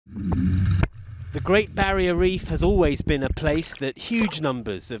The Great Barrier Reef has always been a place that huge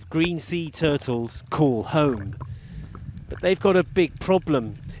numbers of green sea turtles call home. But they've got a big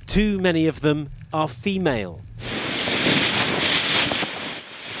problem. Too many of them are female.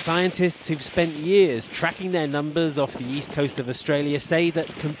 Scientists who've spent years tracking their numbers off the east coast of Australia say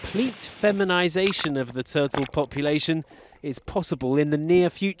that complete feminisation of the turtle population is possible in the near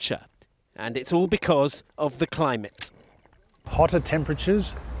future. And it's all because of the climate. Hotter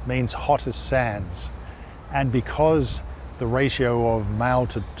temperatures means hotter sands, and because the ratio of male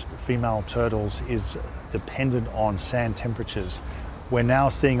to female turtles is dependent on sand temperatures, we're now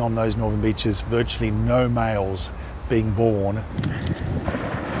seeing on those northern beaches virtually no males being born.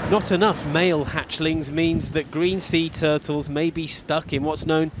 Not enough male hatchlings means that green sea turtles may be stuck in what's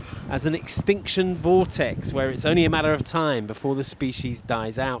known as an extinction vortex, where it's only a matter of time before the species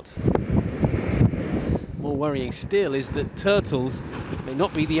dies out. More worrying still is that turtles may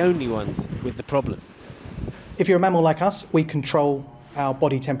not be the only ones with the problem. If you're a mammal like us, we control our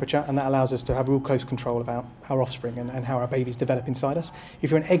body temperature, and that allows us to have real close control about our offspring and how our babies develop inside us.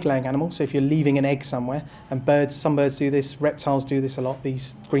 If you're an egg-laying animal, so if you're leaving an egg somewhere, and some birds do this, reptiles do this a lot,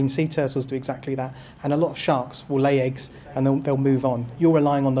 these green sea turtles do exactly that, and a lot of sharks will lay eggs and they'll move on. You're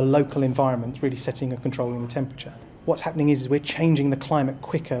relying on the local environment really setting and controlling the temperature. What's happening is we're changing the climate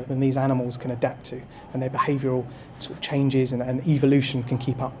quicker than these animals can adapt to, and their behavioural sort of changes and evolution can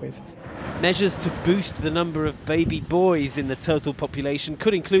keep up with. Measures to boost the number of baby boys in the turtle population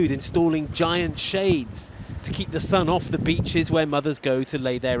could include installing giant shades to keep the sun off the beaches where mothers go to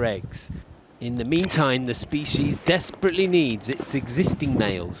lay their eggs. In the meantime, the species desperately needs its existing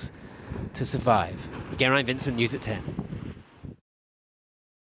males to survive. Again, I'm Vincent, News at 10.